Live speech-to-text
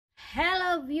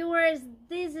Hello viewers,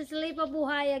 this is Lipa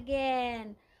Buhay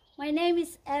again. My name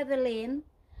is Evelyn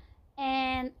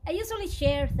and I usually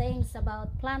share things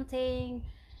about planting,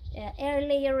 air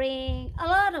layering, a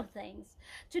lot of things.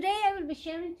 Today I will be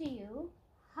sharing to you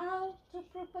how to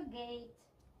propagate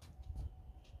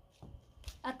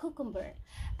a cucumber.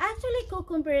 Actually,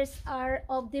 cucumbers are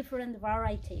of different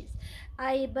varieties.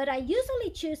 But I usually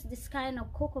choose this kind of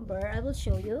cucumber. I will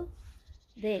show you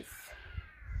this.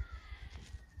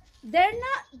 They're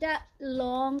not that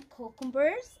long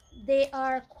cucumbers. They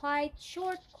are quite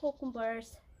short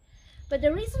cucumbers. But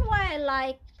the reason why I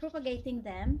like propagating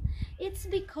them, it's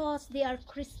because they are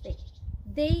crispy.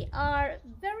 They are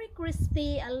very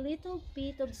crispy, a little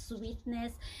bit of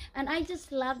sweetness, and I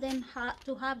just love them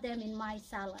to have them in my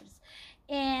salads.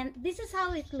 And this is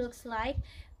how it looks like.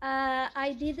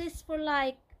 I did this for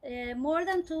like more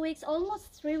than 2 weeks,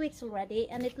 almost 3 weeks already,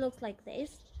 and it looks like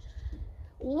this.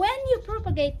 When you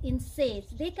propagate in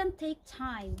seeds, they can take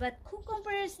time, but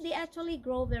cucumbers, they actually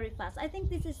grow very fast. I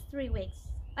think this is 3 weeks.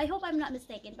 I hope I'm not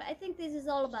mistaken, but I think this is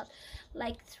all about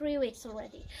like 3 weeks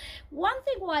already. One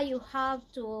thing why you have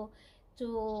to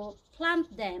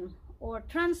plant them or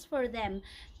transfer them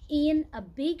in a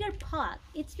bigger pot,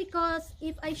 it's because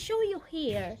if I show you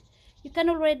here, you can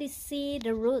already see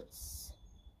the roots.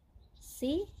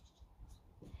 See?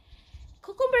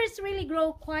 Cucumbers really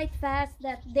grow quite fast,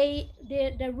 that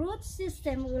the root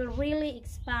system will really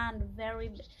expand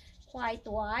quite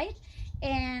wide,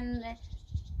 and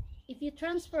if you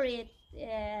transfer it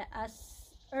as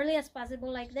early as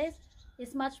possible like this,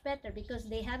 it's much better because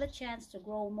they have a chance to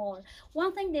grow more.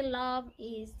 One thing they love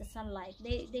is the sunlight.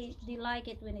 They like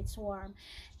it when it's warm.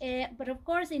 But of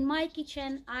course, in my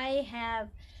kitchen, I have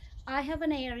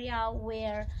an area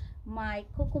where my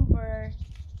cucumber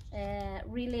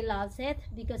really loves it,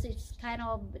 because it's kind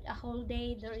of a whole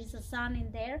day there is a sun in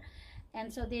there,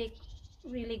 and so they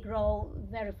really grow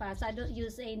very fast. I don't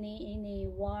use any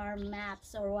warm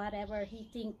mats or whatever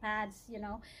heating pads, you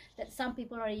know, that some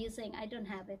people are using. I don't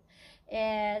have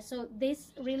it. So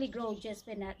this really grows just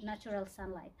with natural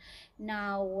sunlight.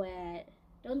 Now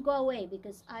don't go away,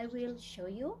 because I will show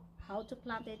you how to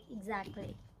plant it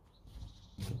exactly.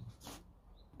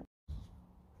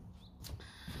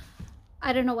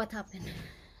 I don't know what happened.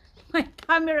 My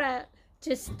camera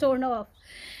just turned off.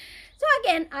 So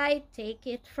again, I take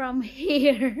it from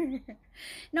here.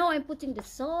 Now I'm putting the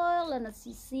soil, and as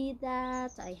you see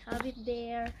that, I have it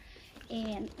there.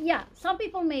 And yeah, some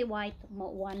people may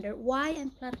wonder why I'm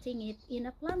planting it in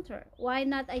a planter. Why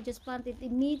not I just plant it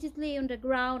immediately on the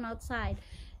ground outside?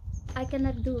 I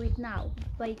cannot do it now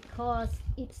because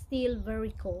it's still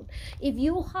very cold. If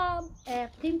you have a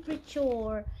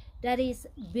temperature that is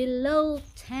below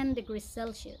 10 degrees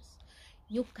Celsius,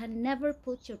 you can never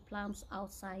put your plants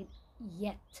outside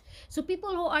yet. So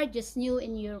people who are just new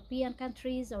in European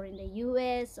countries or in the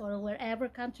US or wherever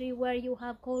country where you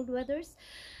have cold weathers,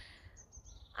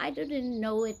 I didn't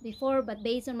know it before, but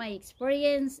based on my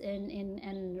experience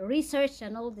and research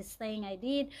and all this thing I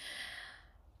did,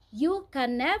 you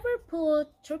can never put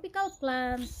tropical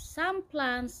plants, some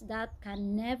plants that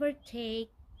can never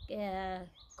take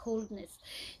coldness.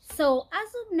 So as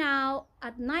of now,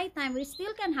 at nighttime, we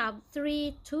still can have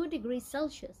 2 degrees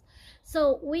Celsius.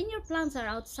 So when your plants are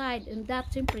outside in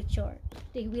that temperature,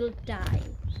 they will die.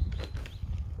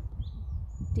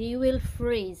 They will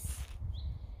freeze.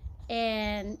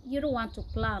 And you don't want to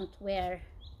plant where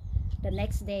the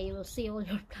next day you will see all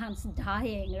your plants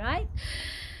dying, right?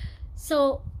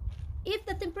 So if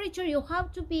the temperature, you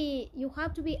have to be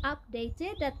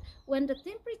updated that when the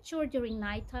temperature during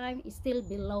nighttime is still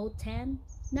below 10,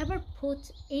 never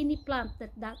put any plant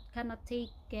that cannot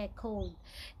take cold,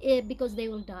 because they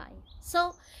will die.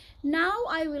 So now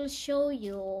I will show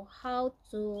you how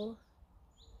to,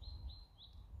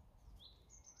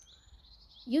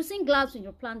 using gloves when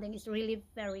you're planting is really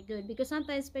very good, because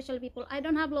sometimes, especially people, I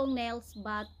don't have long nails,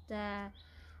 but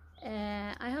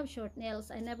I have short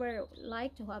nails. I never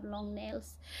like to have long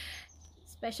nails,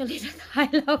 especially that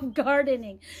I love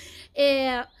gardening.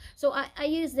 So I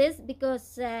use this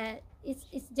because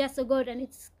it's just so good, and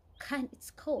it's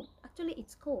cold. Actually,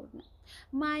 it's cold.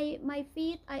 My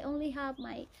feet, I only have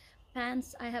my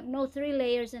pants. I have no 3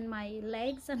 layers in my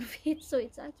legs and feet, so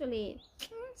it's actually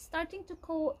starting to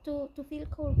feel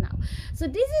cold now. So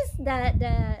this is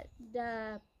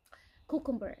the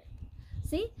cucumber.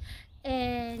 See?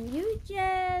 And you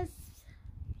just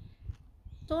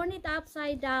turn it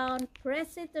upside down,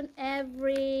 press it on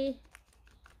every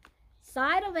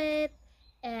side of it,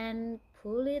 and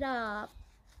pull it up,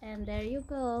 and there you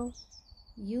go.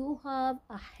 You have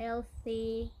a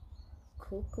healthy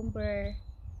cucumber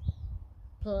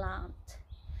plant.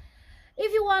 If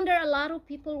if you wonder, a lot of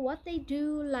people what they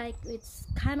do, like it's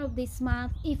kind of this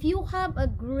month, if you have a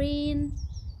green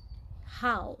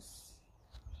house,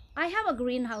 I have a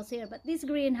greenhouse here, but this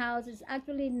greenhouse is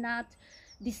actually not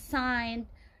designed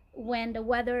when the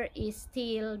weather is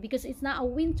still, because it's not a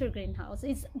winter greenhouse,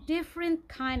 it's different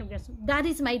kind of greenhouse. That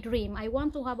is my dream. I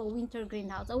want to have a winter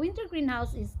greenhouse. A winter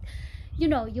greenhouse is, you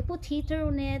know, you put heater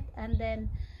on it, and then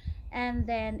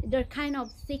they're kind of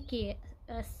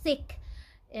thick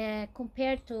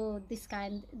compared to this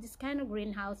kind of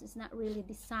greenhouse is not really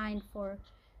designed for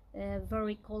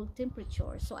very cold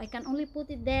temperature. So I can only put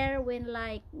it there when,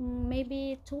 like,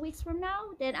 maybe 2 weeks from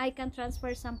now, then I can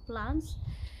transfer some plants.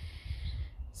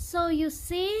 So you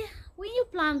see, when you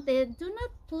plant it, do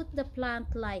not put the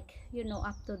plant, like, you know,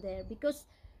 up to there, because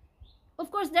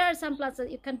of course there are some plants that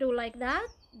you can do like that,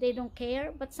 they don't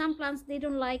care, but some plants, they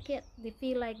don't like it, they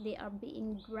feel like they are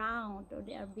being ground, or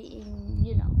they are being,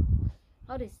 you know,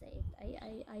 how do you say it?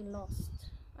 I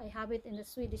lost, I have it in the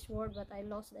Swedish word, but I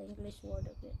lost the English word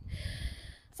of it.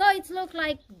 So it looks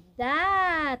like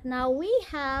that. Now we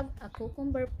have a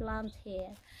cucumber plant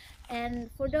here, and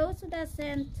for those who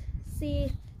doesn't see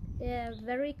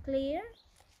very clear,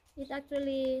 it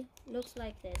actually looks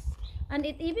like this. And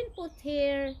it even put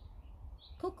here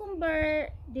cucumber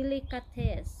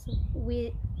delicates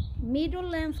with middle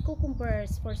length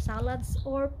cucumbers for salads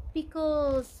or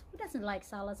pickles. Who doesn't like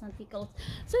salads and pickles?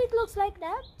 So it looks like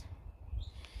that.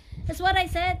 That's what I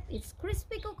said, it's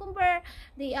crispy cucumber.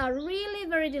 They are really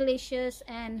very delicious,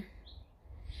 and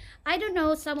I don't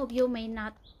know, some of you may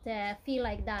not feel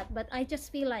like that, but I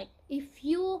just feel like if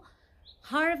you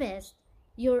harvest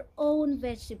your own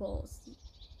vegetables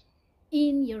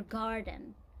in your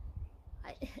garden,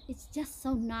 it's just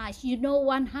so nice. You know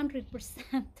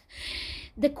 100%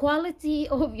 the quality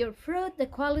of your fruit, the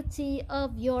quality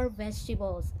of your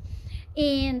vegetables.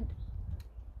 And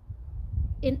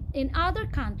in other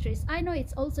countries, I know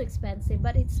it's also expensive,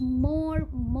 but it's much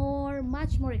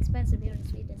more expensive here in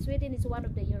Sweden. Sweden is one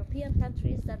of the European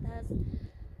countries that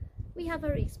we have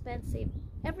very expensive,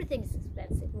 everything is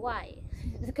expensive. Why?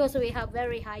 Because we have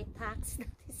very high tax, that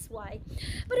is why.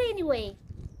 But anyway,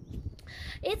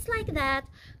 it's like that.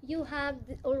 You have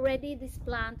already this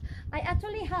plant. I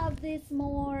actually have this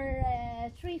more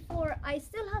 3-4, I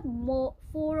still have more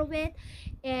 4 of it,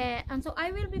 and so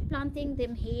I will be planting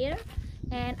them here,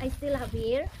 and I still have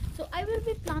here, so I will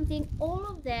be planting all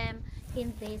of them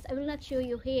in this. I will not show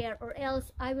you here, or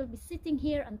else I will be sitting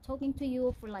here and talking to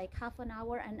you for like half an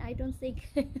hour, and I don't think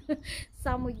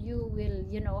some of you will,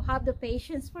 you know, have the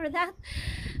patience for that.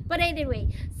 But anyway,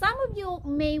 some of you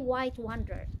may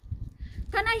wonder,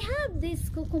 can I have this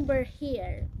cucumber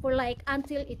here for like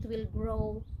until it will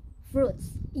grow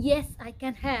fruits? Yes, I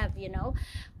can have, you know,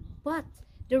 but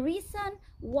the reason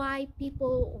why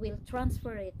people will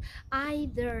transfer it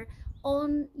either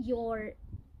on your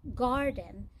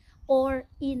garden or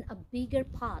in a bigger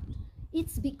pot,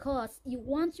 it's because you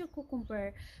want your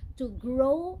cucumber to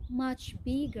grow much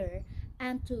bigger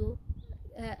and to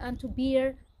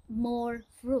bear more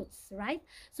fruits, right?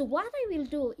 So what I will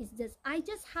do is this, I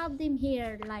just have them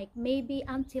here like maybe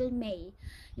until May,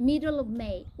 middle of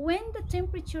May, when the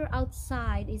temperature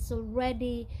outside is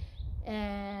already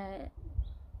 10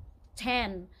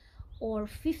 or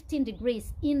 15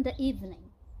 degrees in the evening.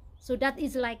 So that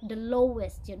is like the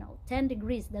lowest, you know, 10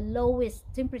 degrees, the lowest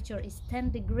temperature is 10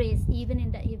 degrees even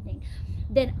in the evening.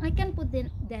 Then I can put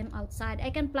them outside. I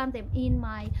can plant them in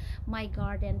my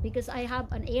garden, because I have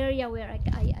an area where I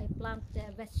plant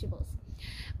vegetables.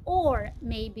 Or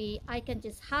maybe I can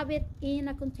just have it in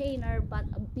a container, but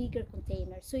a bigger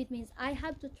container. So it means I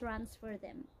have to transfer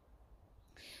them.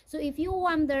 So if you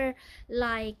wonder,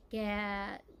 like,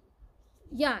 yeah,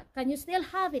 can you still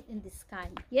have it in this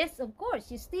kind? Yes, of course,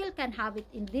 you still can have it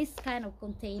in this kind of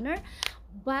container,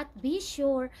 but be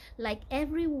sure, like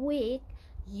every week,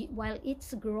 while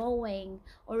it's growing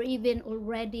or even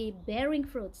already bearing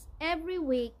fruits, every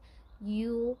week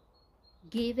you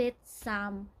give it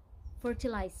some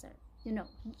fertilizer, you know,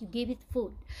 you give it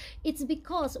food. It's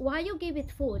because why you give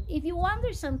it food, if you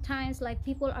wonder sometimes, like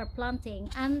people are planting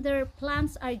and their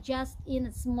plants are just in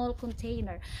a small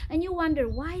container, and you wonder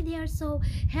why they are so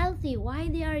healthy, why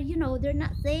they are, you know, they're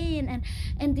not thin,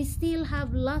 and they still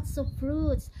have lots of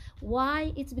fruits.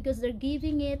 Why? It's because they're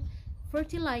giving it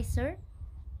fertilizer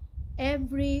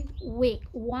every week,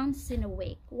 once in a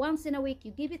week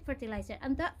you give it fertilizer,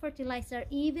 and that fertilizer,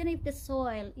 even if the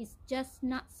soil is just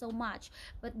not so much,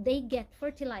 but they get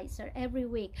fertilizer every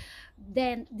week,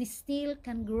 then they still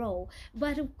can grow.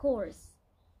 But of course,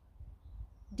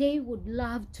 they would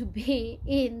love to be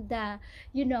in the,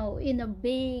 you know, in a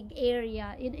big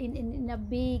area, in a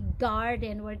big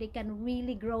garden where they can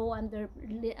really grow, and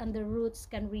the roots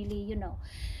can really, you know,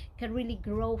 can really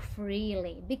grow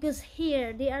freely. Because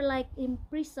here they are like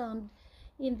imprisoned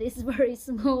in this very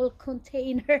small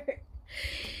container.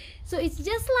 So it's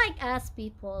just like us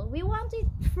people, we want it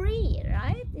free,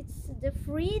 right? It's the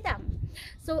freedom.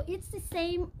 So it's the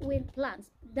same with plants.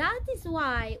 That is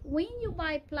why when you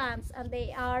buy plants and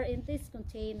they are in this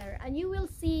container, and you will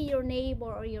see your neighbor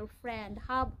or your friend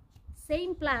have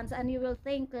same plants, and you will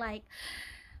think like,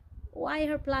 why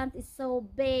her plant is so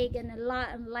big and a lot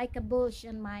and like a bush,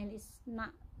 and mine is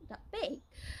not that big.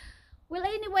 Well,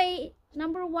 anyway,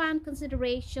 number one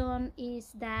consideration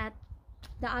is that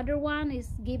the other one is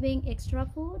giving extra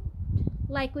food.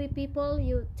 Like we people,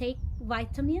 you take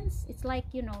vitamins, it's like,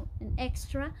 you know, an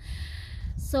extra,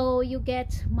 so you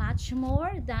get much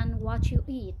more than what you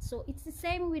eat. So it's the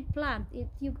same with plant. If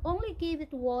you only give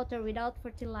it water without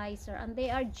fertilizer, and they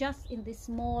are just in this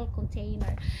small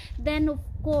container, then of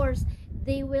course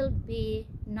they will be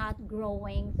not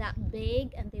growing that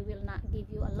big, and they will not give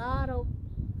you a lot of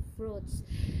fruits.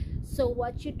 So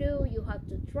what you do, you have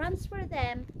to transfer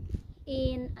them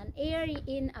in an area,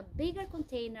 in a bigger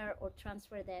container, or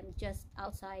transfer them just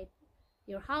outside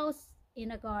your house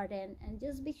in a garden, and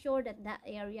just be sure that that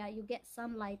area you get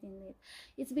sunlight in it.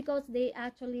 It's because they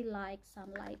actually like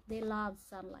sunlight, they love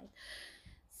sunlight.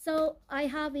 So I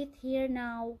have it here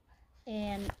now,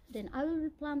 and then I will be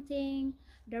planting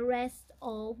the rest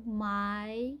of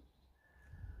my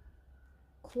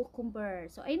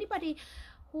cucumbers. So anybody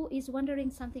who is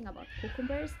wondering something about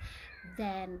cucumbers,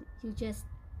 then you just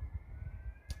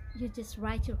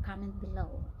write your comment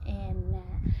below, and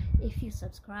if you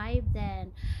subscribe,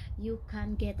 then you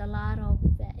can get a lot of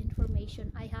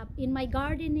information I have in my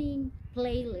gardening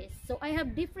playlist. So I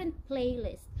have different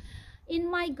playlists. In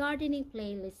my gardening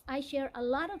playlist, I share a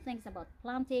lot of things about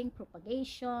planting,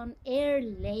 propagation, air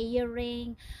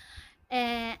layering,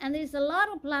 and there's a lot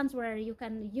of plants where you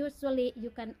can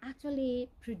actually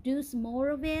produce more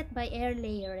of it by air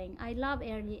layering. I love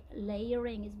air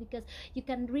layering is because you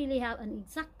can really have an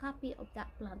exact copy of that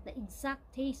plant, the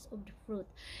exact taste of the fruit,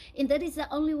 and that is the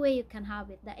only way you can have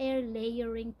it, the air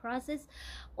layering process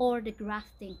or the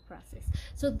grafting process.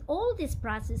 So all this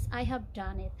process I have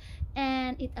done it,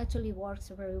 and it actually works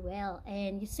very well,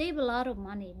 and you save a lot of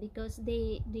money because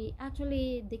they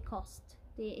cost.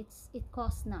 It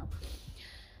costs now.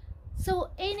 So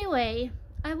anyway,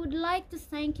 I would like to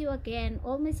thank you again,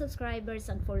 all my subscribers,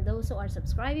 and for those who are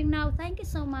subscribing now, thank you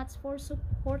so much for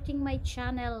supporting my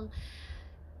channel.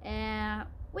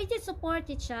 We just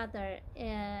support each other,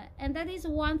 and that is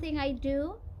one thing I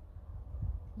do.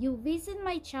 You visit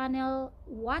my channel,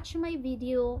 watch my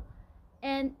video,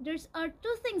 and there's are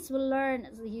two things we learn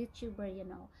as a YouTuber, you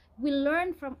know. We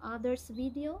learn from others'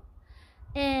 video,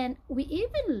 and we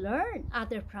even learn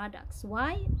other products.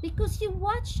 Why? Because you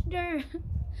watch their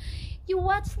you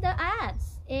watch the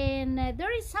ads, and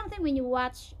there is something when you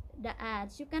watch the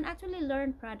ads, you can actually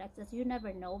learn products that you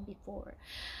never know before,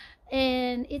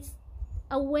 and it's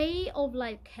a way of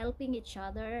like helping each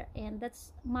other, and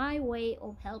that's my way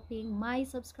of helping my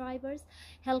subscribers,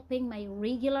 helping my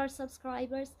regular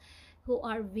subscribers who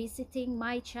are visiting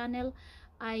my channel.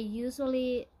 I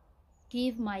usually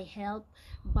give my help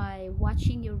by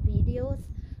watching your videos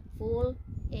full,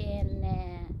 and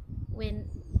when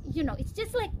you know, it's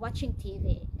just like watching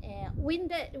TV.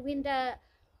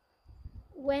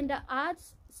 When the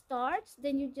ads starts,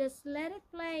 then you just let it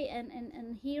play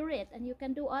and hear it, and you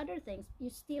can do other things, you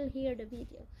still hear the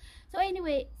video. So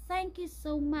anyway, thank you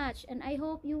so much, and I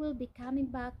hope you will be coming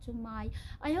back to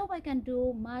I hope I can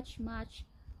do much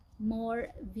more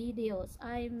videos.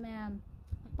 I'm a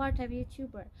part-time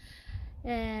YouTuber.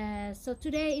 So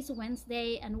today is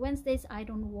Wednesday, and Wednesdays I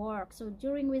don't work, so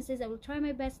during Wednesdays I will try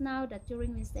my best now that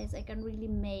during Wednesdays I can really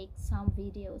make some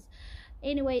videos.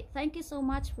 Anyway, thank you so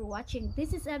much for watching.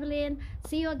 This is Evelyn.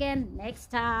 See you again next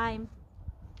time.